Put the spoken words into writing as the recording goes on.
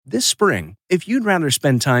This spring, if you'd rather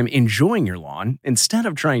spend time enjoying your lawn instead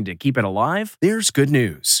of trying to keep it alive, there's good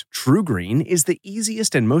news. TruGreen is the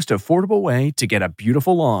easiest and most affordable way to get a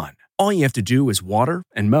beautiful lawn. All you have to do is water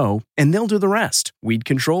and mow, and they'll do the rest. Weed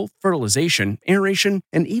control, fertilization, aeration,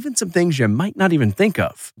 and even some things you might not even think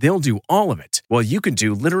of. They'll do all of it, while you can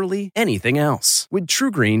do literally anything else. With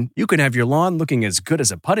TruGreen, you can have your lawn looking as good as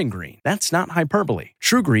a putting green. That's not hyperbole.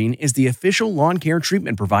 TruGreen is the official lawn care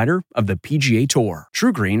treatment provider of the PGA Tour.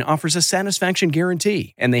 TruGreen offers a satisfaction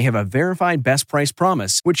guarantee, and they have a verified best price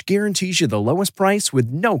promise, which guarantees you the lowest price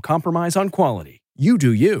with no compromise on quality. You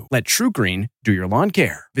do you. Let TruGreen do your lawn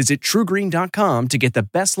care. Visit TruGreen.com to get the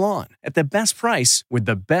best lawn at the best price with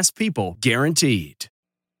the best people guaranteed.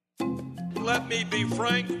 Let me be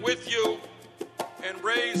frank with you and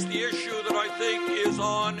raise the issue that I think is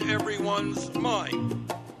on everyone's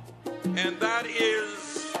mind. And that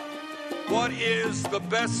is, what is the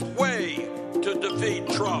best way to defeat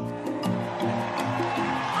Trump?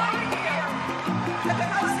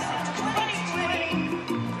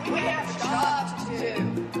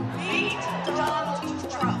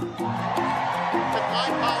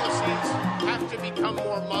 Become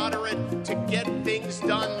more moderate to get things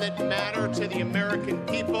done that matter to the American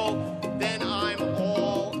people, then I'm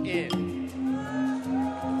all in.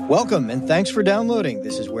 Welcome and thanks for downloading.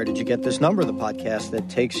 This is Where Did You Get This Number, the podcast that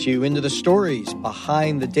takes you into the stories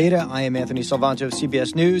behind the data. I am Anthony Salvanto of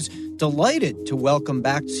CBS News. Delighted to welcome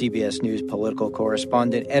back CBS News political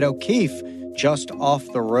correspondent Ed O'Keefe, just off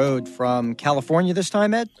the road from California this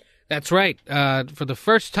time, Ed? That's right. For the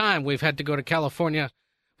first time, we've had to go to California.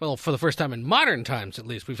 Well, for the first time in modern times, at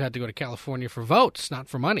least, we've had to go to California for votes, not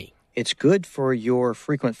for money. It's good for your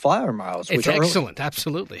frequent flyer miles. It's excellent,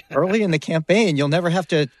 absolutely. Early in the campaign, you'll never have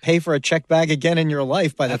to pay for a check bag again in your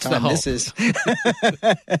life by the That's time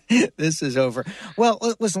this is over. Well,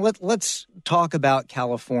 listen, let's talk about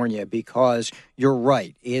California because you're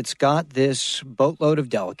right. It's got this boatload of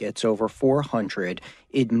delegates, over 400.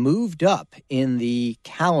 It moved up in the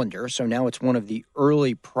calendar, so now it's one of the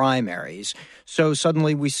early primaries. So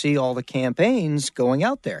suddenly we see all the campaigns going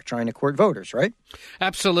out there trying to court voters, right?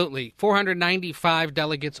 Absolutely. 495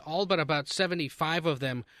 delegates, all but about 75 of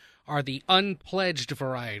them are the unpledged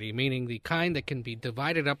variety, meaning the kind that can be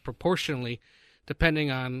divided up proportionally depending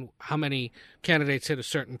on how many candidates hit a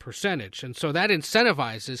certain percentage. And so that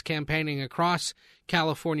incentivizes campaigning across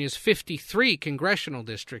California's 53 congressional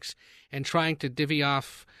districts and trying to divvy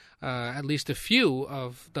off at least a few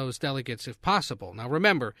of those delegates if possible. Now,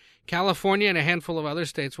 remember, California and a handful of other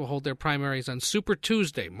states will hold their primaries on Super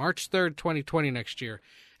Tuesday, March 3rd, 2020 next year.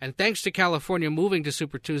 And thanks to California moving to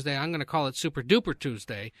Super Tuesday, I'm going to call it Super Duper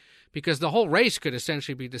Tuesday, because the whole race could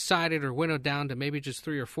essentially be decided or winnowed down to maybe just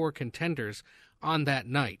 3 or 4 contenders on that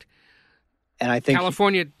night. And I think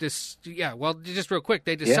California, just real quick,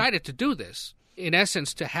 they decided to do this, in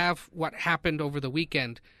essence, to have what happened over the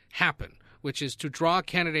weekend happen, which is to draw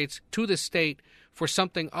candidates to the state for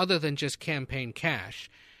something other than just campaign cash.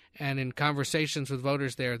 And in conversations with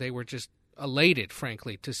voters there, they were just elated,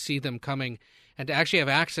 frankly, to see them coming and to actually have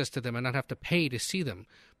access to them and not have to pay to see them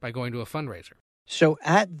by going to a fundraiser. So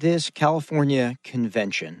at this California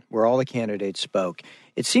convention where all the candidates spoke,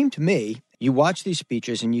 it seemed to me you watched these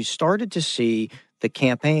speeches and you started to see the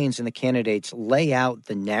campaigns and the candidates lay out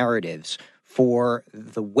the narratives for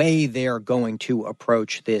the way they're going to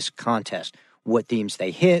approach this contest, what themes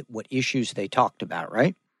they hit, what issues they talked about,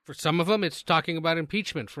 right? For some of them, it's talking about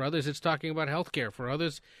impeachment. For others, it's talking about health care. For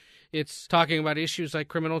others, it's talking about issues like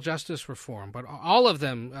criminal justice reform. But all of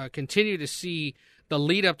them continue to see the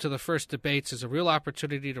lead up to the first debates as a real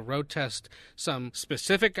opportunity to road test some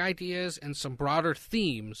specific ideas and some broader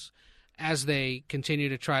themes as they continue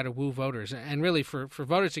to try to woo voters. And really, for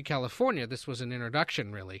voters in California, this was an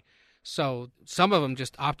introduction, really. So some of them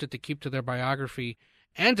just opted to keep to their biography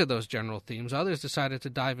and to those general themes. Others decided to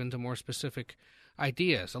dive into more specific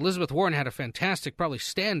ideas. Elizabeth Warren had a fantastic, probably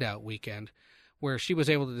standout weekend, where she was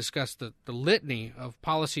able to discuss the litany of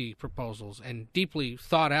policy proposals and deeply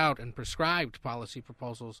thought out and prescribed policy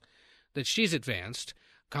proposals that she's advanced.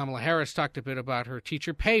 Kamala Harris talked a bit about her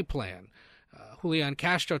teacher pay plan. Julian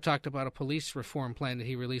Castro talked about a police reform plan that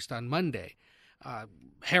he released on Monday.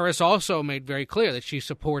 Harris also made very clear that she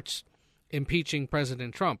supports impeaching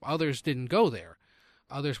President Trump. Others didn't go there.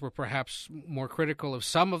 Others were perhaps more critical of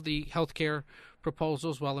some of the health care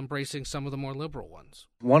proposals while embracing some of the more liberal ones.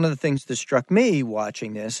 One of the things that struck me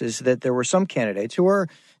watching this is that there were some candidates who are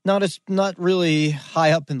not really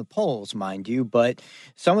high up in the polls, mind you, but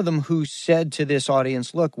some of them who said to this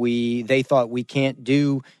audience, look, they thought we can't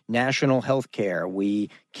do national health care. We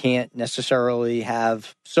can't necessarily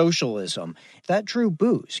have socialism. That drew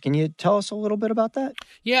boos. Can you tell us a little bit about that?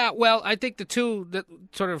 Yeah, well, I think the two that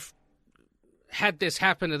sort of had this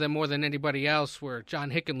happen to them more than anybody else were John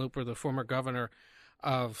Hickenlooper, the former governor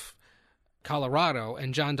of Colorado,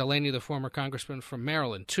 and John Delaney, the former congressman from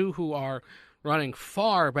Maryland, two who are running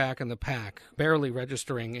far back in the pack, barely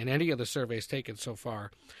registering in any of the surveys taken so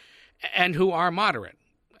far, and who are moderate,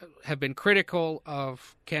 have been critical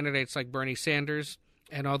of candidates like Bernie Sanders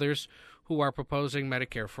and others who are proposing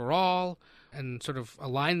Medicare for all and sort of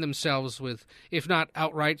align themselves with, if not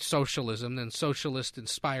outright socialism, then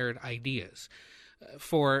socialist-inspired ideas.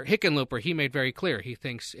 For Hickenlooper, he made very clear he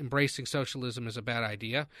thinks embracing socialism is a bad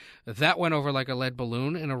idea. That went over like a lead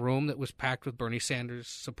balloon in a room that was packed with Bernie Sanders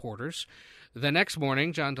supporters. The next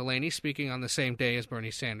morning, John Delaney, speaking on the same day as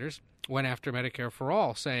Bernie Sanders, went after Medicare for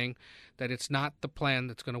all, saying that it's not the plan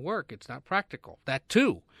that's going to work. It's not practical. That,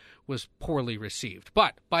 too, was poorly received.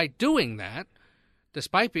 But by doing that,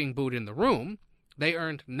 despite being booed in the room, they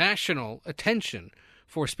earned national attention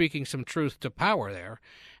for speaking some truth to power there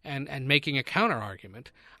and making a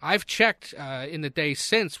counter-argument. I've checked in the days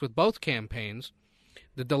since with both campaigns.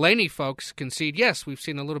 The Delaney folks concede, yes, we've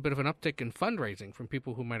seen a little bit of an uptick in fundraising from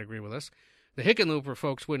people who might agree with us. The Hickenlooper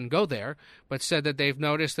folks wouldn't go there, but said that they've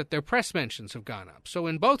noticed that their press mentions have gone up. So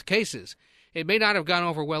in both cases, it may not have gone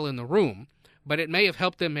over well in the room, but it may have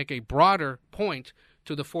helped them make a broader point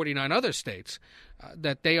to the 49 other states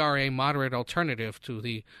that they are a moderate alternative to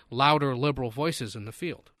the louder liberal voices in the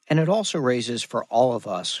field. And it also raises for all of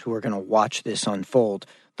us who are going to watch this unfold,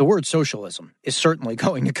 the word socialism is certainly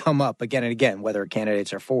going to come up again and again, whether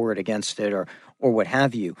candidates are for it, against it, or what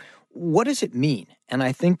have you. What does it mean? And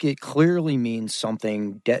I think it clearly means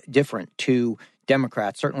something different to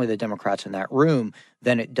Democrats, certainly the Democrats in that room,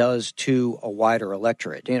 than it does to a wider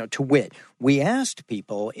electorate. To wit, we asked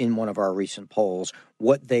people in one of our recent polls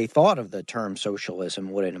what they thought of the term socialism,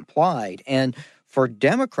 what it implied. And for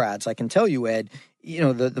Democrats, I can tell you, Ed,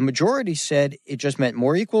 the majority said it just meant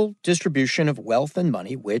more equal distribution of wealth and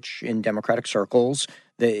money, which in Democratic circles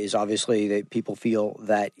is obviously that people feel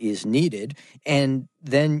that is needed. And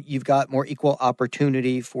then you've got more equal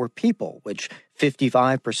opportunity for people, which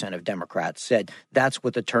 55% of Democrats said that's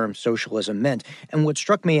what the term socialism meant. And what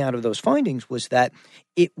struck me out of those findings was that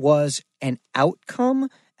it was an outcome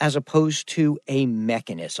as opposed to a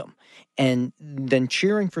mechanism. And then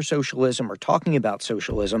cheering for socialism or talking about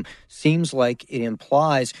socialism seems like it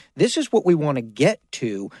implies this is what we want to get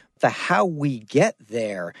to. The how we get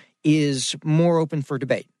there is more open for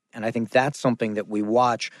debate. And I think that's something that we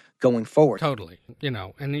watch going forward. Totally.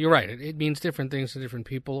 And you're right. It means different things to different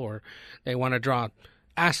people, or they want to draw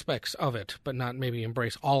aspects of it, but not maybe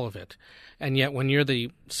embrace all of it. And yet when you're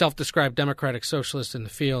the self-described democratic socialist in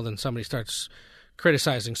the field and somebody starts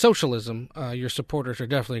criticizing socialism, your supporters are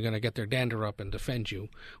definitely going to get their dander up and defend you,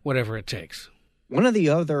 whatever it takes. One of the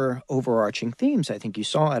other overarching themes I think you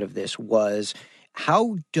saw out of this was,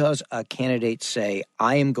 how does a candidate say,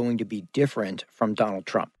 I am going to be different from Donald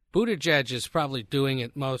Trump? Buttigieg is probably doing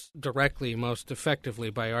it most directly, most effectively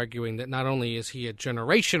by arguing that not only is he a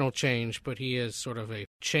generational change, but he is sort of a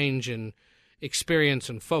change in experience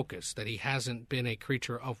and focus, that he hasn't been a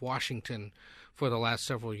creature of Washington for the last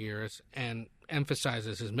several years, and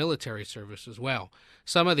emphasizes his military service as well.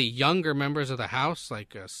 Some of the younger members of the House,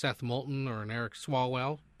 like Seth Moulton or an Eric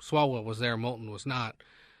Swalwell was there, Moulton was not,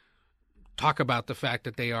 talk about the fact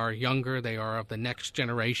that they are younger, they are of the next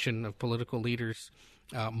generation of political leaders.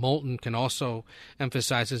 Moulton can also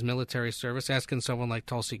emphasize his military service, as can someone like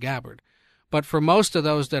Tulsi Gabbard. But for most of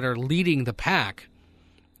those that are leading the pack,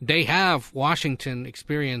 they have Washington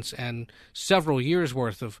experience and several years'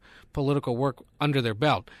 worth of political work under their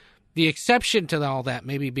belt. The exception to all that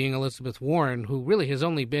maybe being Elizabeth Warren, who really has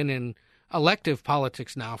only been in elective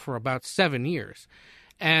politics now for about 7 years.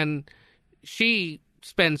 And she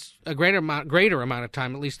spends a greater amount of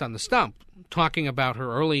time, at least on the stump, talking about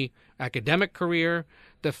her early academic career,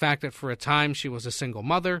 the fact that for a time she was a single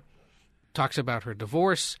mother, talks about her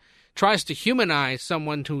divorce, tries to humanize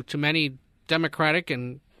someone who, to many Democratic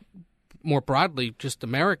and more broadly just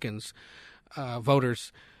Americans,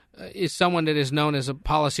 voters, is someone that is known as a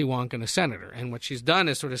policy wonk and a senator. And what she's done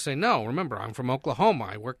is sort of say, no, remember, I'm from Oklahoma.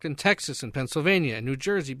 I worked in Texas and Pennsylvania and New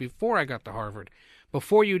Jersey before I got to Harvard.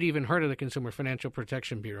 Before you'd even heard of the Consumer Financial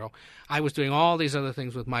Protection Bureau, I was doing all these other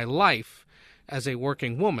things with my life as a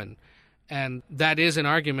working woman. And that is an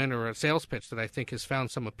argument or a sales pitch that I think has found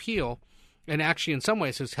some appeal and actually in some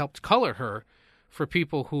ways has helped color her for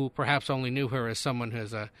people who perhaps only knew her as someone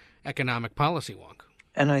who's a economic policy wonk.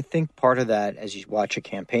 And I think part of that, as you watch a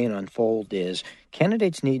campaign unfold, is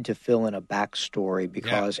candidates need to fill in a backstory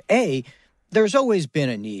because, A, there's always been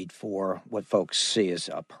a need for what folks see as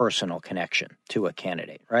a personal connection to a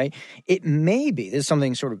candidate, right? It may be, this is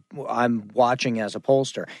something sort of I'm watching as a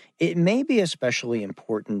pollster, it may be especially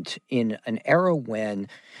important in an era when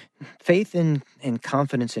faith and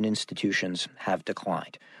confidence in institutions have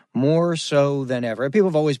declined. More so than ever. People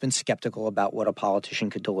have always been skeptical about what a politician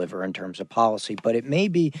could deliver in terms of policy, but it may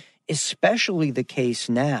be especially the case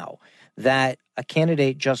now that a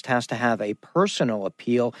candidate just has to have a personal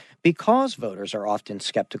appeal because voters are often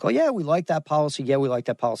skeptical. Yeah, we like that policy. Yeah, we like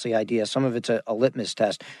that policy idea. Some of it's a litmus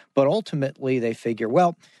test. But ultimately, they figure,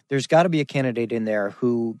 well, there's got to be a candidate in there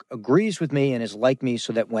who agrees with me and is like me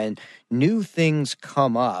so that when new things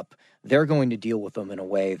come up, they're going to deal with them in a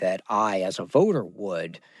way that I, as a voter,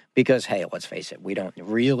 would. Because, hey, let's face it, we don't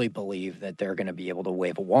really believe that they're going to be able to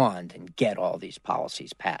wave a wand and get all these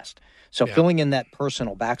policies passed. So filling in that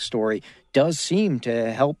personal backstory does seem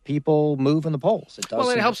to help people move in the polls. It does. Well,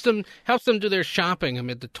 it helps them do their shopping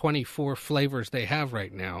amid the 24 flavors they have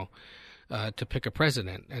right now to pick a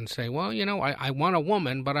president and say, well, you know, I want a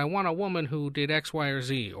woman, but I want a woman who did X, Y, or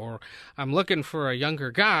Z. Or I'm looking for a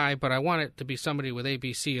younger guy, but I want it to be somebody with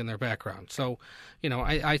ABC in their background. So, you know,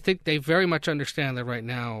 I think they very much understand that right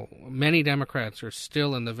now many Democrats are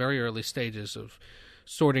still in the very early stages of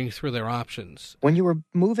sorting through their options. When you were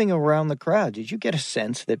moving around the crowd, did you get a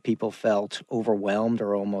sense that people felt overwhelmed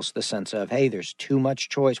or almost the sense of, hey, there's too much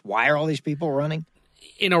choice? Why are all these people running?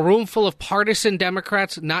 In a room full of partisan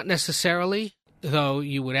Democrats, not necessarily, though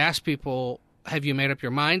you would ask people, have you made up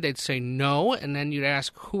your mind? They'd say no, and then you'd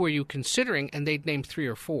ask, who are you considering? And they'd name 3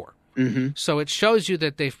 or 4. Mm-hmm. So it shows you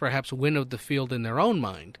that they've perhaps winnowed the field in their own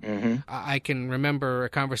mind. Mm-hmm. I can remember a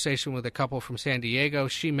conversation with a couple from San Diego.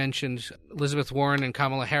 She mentioned Elizabeth Warren and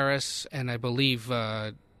Kamala Harris, and I believe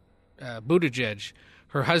Buttigieg.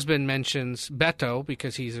 Her husband mentions Beto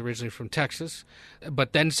because he's originally from Texas,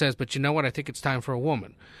 but then says, but you know what, I think it's time for a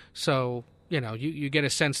woman. So, you know, you get a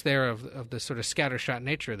sense there of the sort of scattershot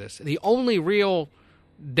nature of this. The only real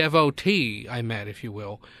devotee I met, if you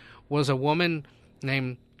will, was a woman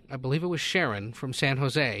named, I believe it was Sharon from San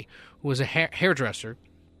Jose, who was a hairdresser,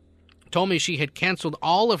 told me she had canceled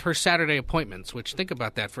all of her Saturday appointments, which, think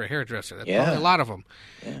about that for a hairdresser. That's probably a lot of them,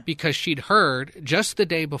 because she'd heard just the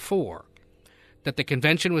day before that the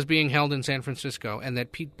convention was being held in San Francisco and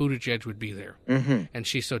that Pete Buttigieg would be there. Mm-hmm. And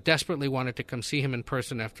she so desperately wanted to come see him in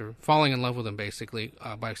person after falling in love with him, basically,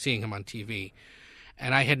 by seeing him on TV.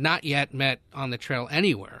 And I had not yet met on the trail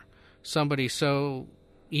anywhere somebody so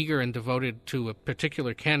eager and devoted to a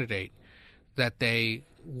particular candidate that they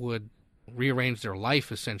would rearrange their life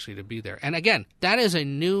essentially to be there. And again, that is a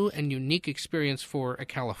new and unique experience for a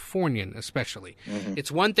Californian especially. Mm-hmm.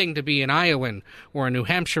 It's one thing to be an Iowan or a New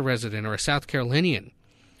Hampshire resident or a South Carolinian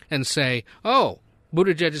and say, oh,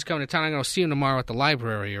 Buttigieg is coming to town, I'm going to see him tomorrow at the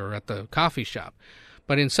library or at the coffee shop.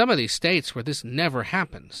 But in some of these states where this never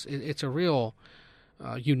happens, it's a real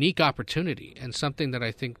unique opportunity and something that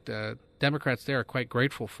I think the Democrats there are quite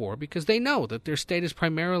grateful for because they know that their state is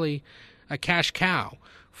primarily a cash cow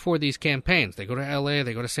for these campaigns. They go to L.A.,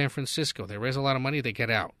 they go to San Francisco, they raise a lot of money, they get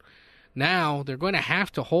out. Now they're going to have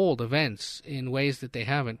to hold events in ways that they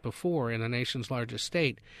haven't before in the nation's largest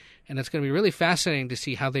state. And it's going to be really fascinating to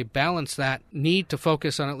see how they balance that need to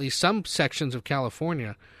focus on at least some sections of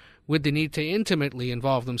California with the need to intimately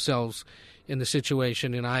involve themselves in the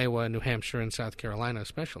situation in Iowa, New Hampshire, and South Carolina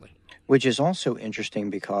especially. Which is also interesting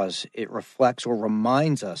because it reflects or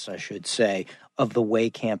reminds us, I should say, of the way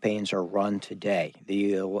campaigns are run today.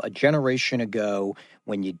 A generation ago,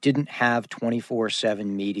 when you didn't have 24/7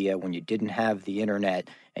 media, when you didn't have the internet,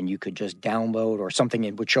 and you could just download or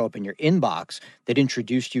something would show up in your inbox that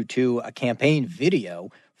introduced you to a campaign video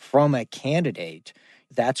from a candidate,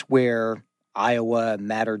 that's where Iowa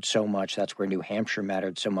mattered so much. That's where New Hampshire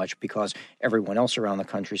mattered so much because everyone else around the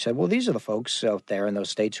country said, well, these are the folks out there in those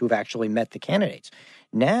states who've actually met the candidates.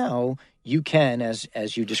 Now you can,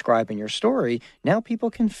 as you describe in your story, now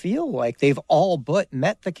people can feel like they've all but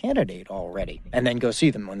met the candidate already and then go see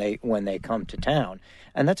them when they come to town.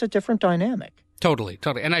 And that's a different dynamic. Totally.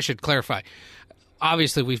 And I should clarify.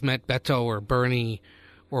 Obviously, we've met Beto or Bernie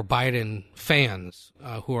or Biden fans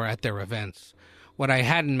who are at their events. What I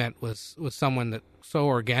hadn't met was someone that so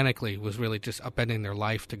organically was really just upending their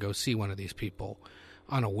life to go see one of these people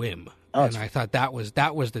on a whim. And I thought that was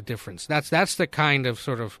the difference. That's the kind of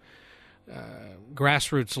sort of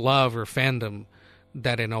grassroots love or fandom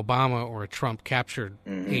that an Obama or a Trump captured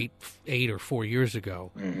 8 or 4 years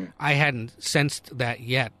ago. I hadn't sensed that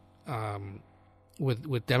yet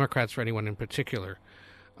with Democrats or anyone in particular.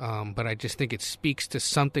 But I just think it speaks to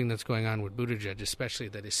something that's going on with Buttigieg, especially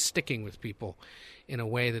that is sticking with people in a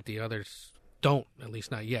way that the others don't, at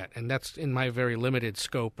least not yet. And that's in my very limited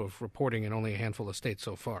scope of reporting in only a handful of states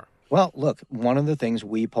so far. Well, look, one of the things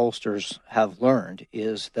we pollsters have learned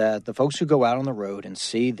is that the folks who go out on the road and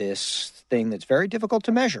see this thing that's very difficult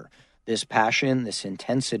to measure, this passion, this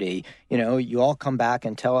intensity, you all come back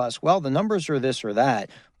and tell us, well, the numbers are this or that,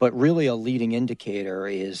 but really a leading indicator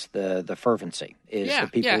is the fervency. The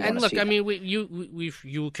people who and look, I mean,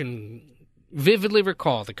 you can vividly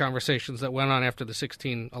recall the conversations that went on after the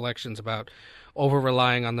 2016 elections about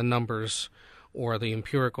over-relying on the numbers or the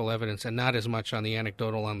empirical evidence and not as much on the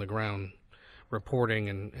anecdotal on the ground reporting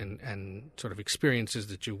and sort of experiences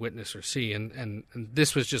that you witness or see. And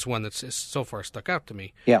this was just one that's so far stuck out to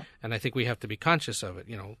me. Yeah. And I think we have to be conscious of it,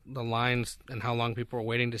 the lines and how long people are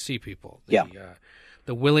waiting to see people.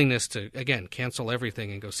 The willingness to, again, cancel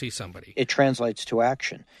everything and go see somebody. It translates to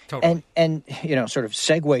action. Totally. And sort of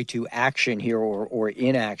segue to action here or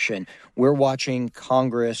inaction, we're watching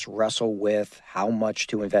Congress wrestle with how much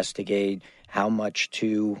to investigate, how much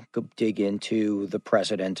to dig into the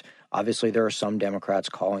president. Obviously, there are some Democrats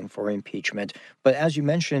calling for impeachment. But as you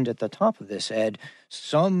mentioned at the top of this, Ed,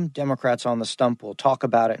 some Democrats on the stump will talk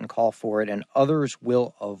about it and call for it, and others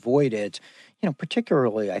will avoid it,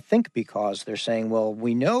 particularly, I think, because they're saying, well,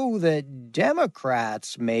 we know that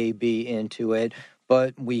Democrats may be into it,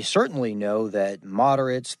 but we certainly know that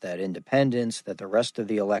moderates, that independents, that the rest of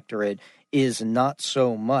the electorate is not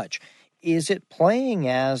so much. Is it playing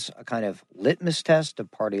as a kind of litmus test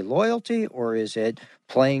of party loyalty, or is it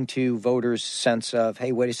playing to voters' sense of,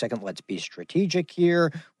 hey, wait a second, let's be strategic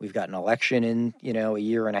here. We've got an election in, a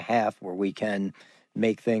year and a half where we can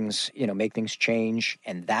make things change,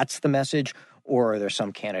 and that's the message? Or are there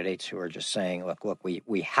some candidates who are just saying, look,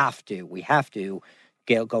 we have to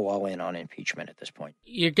go all in on impeachment at this point?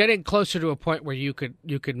 You're getting closer to a point where you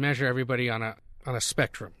could measure everybody on a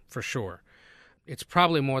spectrum, for sure. It's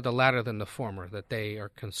probably more the latter than the former, that they are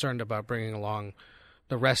concerned about bringing along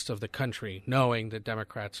the rest of the country, knowing that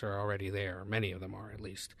Democrats are already there. Many of them are, at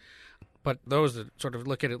least. But those that sort of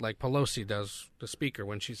look at it like Pelosi does, the speaker,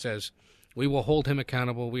 when she says, we will hold him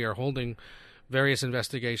accountable, we are holding various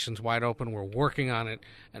investigations wide open, we're working on it,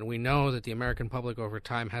 and we know that the American public over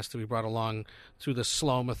time has to be brought along through the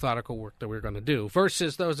slow, methodical work that we're going to do,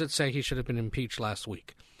 versus those that say he should have been impeached last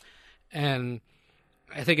week. And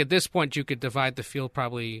I think at this point you could divide the field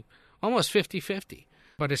probably almost 50-50.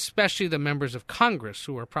 But especially the members of Congress,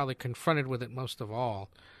 who are probably confronted with it most of all,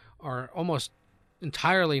 are almost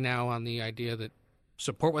entirely now on the idea that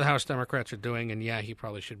support what House Democrats are doing, and he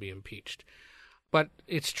probably should be impeached. But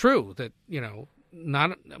it's true that,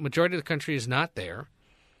 not a majority of the country is not there,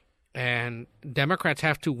 and Democrats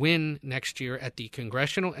have to win next year at the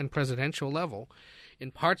congressional and presidential level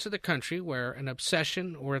in parts of the country where an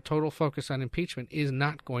obsession or a total focus on impeachment is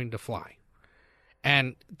not going to fly.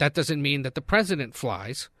 And that doesn't mean that the president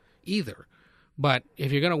flies either. But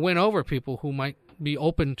if you're going to win over people who might be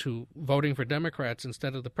open to voting for Democrats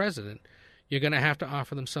instead of the president, you're going to have to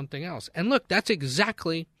offer them something else. And look, that's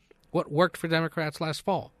exactly what worked for Democrats last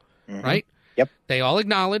fall, right? Yep. They all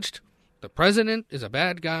acknowledged the president is a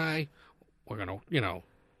bad guy. We're going to,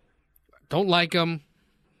 don't like him.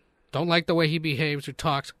 Don't like the way he behaves or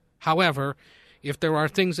talks. However, if there are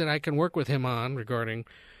things that I can work with him on regarding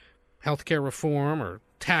healthcare reform or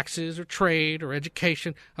taxes or trade or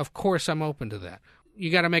education, of course I'm open to that. You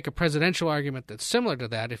got to make a presidential argument that's similar to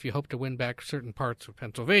that if you hope to win back certain parts of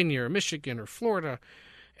Pennsylvania or Michigan or Florida,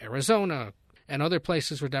 Arizona, and other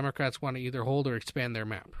places where Democrats want to either hold or expand their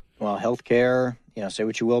map. Well, healthcare, say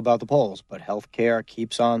what you will about the polls, but healthcare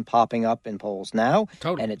keeps on popping up in polls now.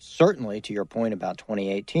 Totally. And it's certainly, to your point about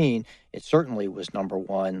 2018, it certainly was number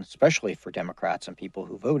one, especially for Democrats and people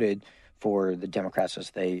who voted for the Democrats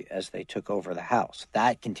as they took over the House.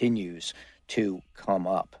 That continues to come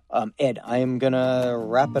up. Ed, I am going to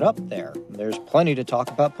wrap it up there. There's plenty to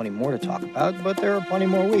talk about, plenty more to talk about, but there are plenty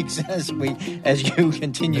more weeks as you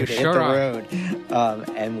continue to hit the road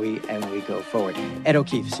and we go forward. Ed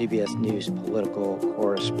O'Keefe, CBS News political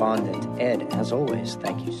correspondent. Ed, as always,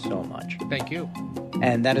 thank you so much. Thank you.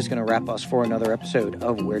 And that is going to wrap us for another episode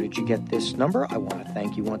of Where Did You Get This Number? I want to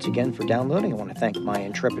thank you once again for downloading. I want to thank my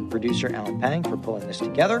intrepid producer, Alan Pang, for pulling this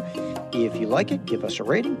together. If you like it, give us a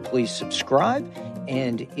rating. Please subscribe.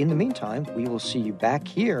 And in the meantime, we will see you back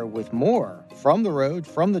here with more from the road,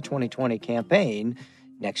 from the 2020 campaign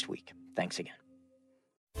next week. Thanks again.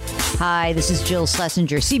 Hi, this is Jill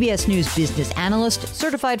Schlesinger, CBS News business analyst,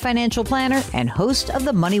 certified financial planner, and host of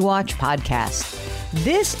the Money Watch podcast.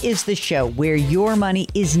 This is the show where your money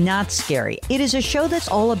is not scary. It is a show that's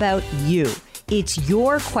all about you. It's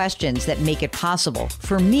your questions that make it possible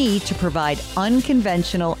for me to provide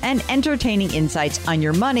unconventional and entertaining insights on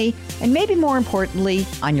your money, and maybe more importantly,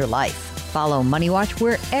 on your life. Follow Money Watch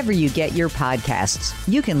wherever you get your podcasts.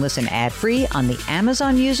 You can listen ad-free on the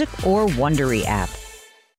Amazon Music or Wondery app.